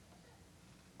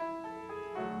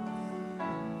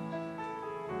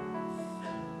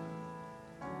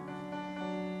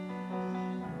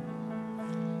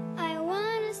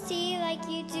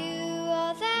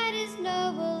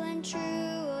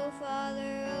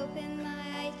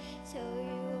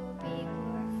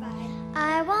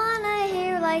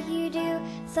like you do,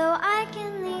 so I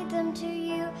can lead them to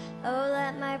you. Oh,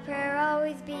 let my prayer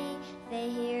always be, they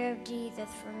hear of Jesus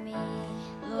from me.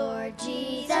 Lord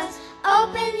Jesus,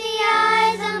 open the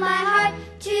eyes of my heart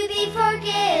to be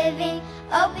forgiving.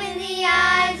 Open the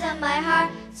eyes of my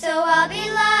heart so I'll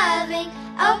be loving.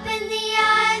 Open the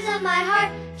eyes of my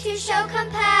heart to show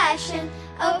compassion.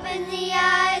 Open the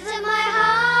eyes of my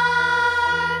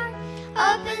heart.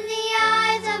 Open the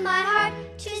eyes of my heart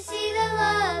to see the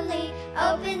lonely.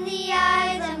 Open the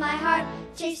eyes of my heart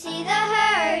to see the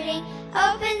hurting.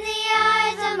 Open the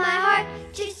eyes of my heart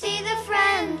to see the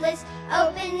friendless.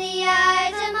 Open the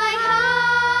eyes of my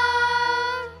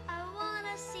heart. I want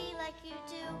to see like you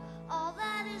do, all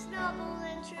that is noble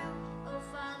and true. Oh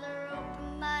Father,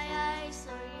 open my eyes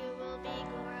so you will be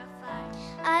glorified.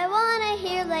 I want to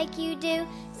hear like you do,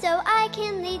 so I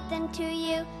can lead them to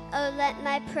you. Oh, let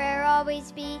my prayer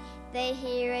always be, they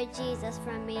hear of Jesus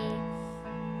from me.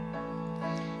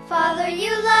 Father,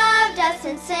 you loved us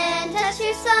and sent us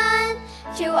your Son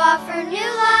to offer new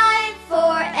life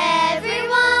for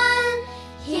everyone.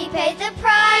 He paid the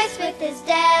price with his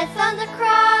death on the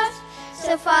cross.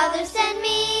 So Father, send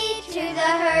me to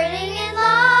the hurting and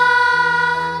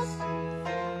lost.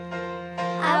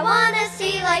 I want to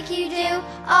see like you do,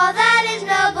 all that is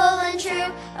noble and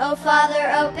true. Oh Father,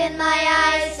 open my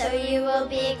eyes so you will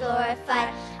be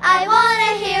glorified. I want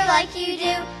to hear like you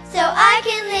do, so I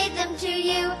can lead them to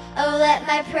you. Oh, let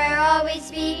my prayer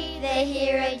always be, they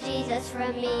hear of Jesus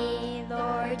from me.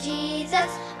 Lord Jesus,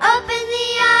 open the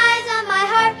eyes of my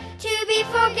heart to be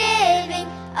forgiving.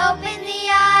 Open the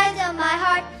eyes of my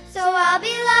heart so I'll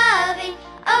be loving.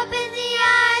 Open the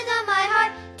eyes of my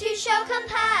heart to show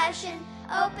compassion.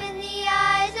 Open the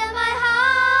eyes of my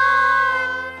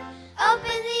heart.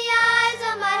 Open the eyes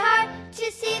of my heart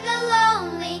to see the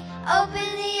lonely. Open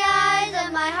the eyes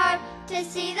of my heart to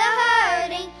see the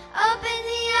hurting. Open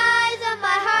the eyes of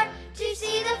my heart to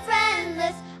see the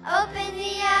friendless. Open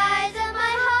the eyes of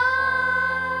my heart.